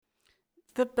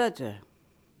The Buddha.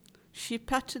 She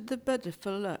patted the Buddha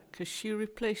for luck as she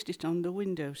replaced it on the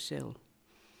windowsill.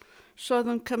 Saw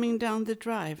them coming down the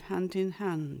drive hand in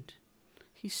hand.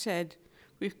 He said,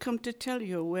 "We've come to tell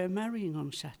you we're marrying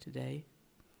on Saturday."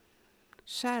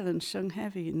 Silence hung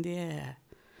heavy in the air.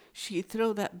 She'd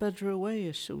throw that Buddha away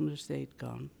as soon as they'd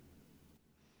gone.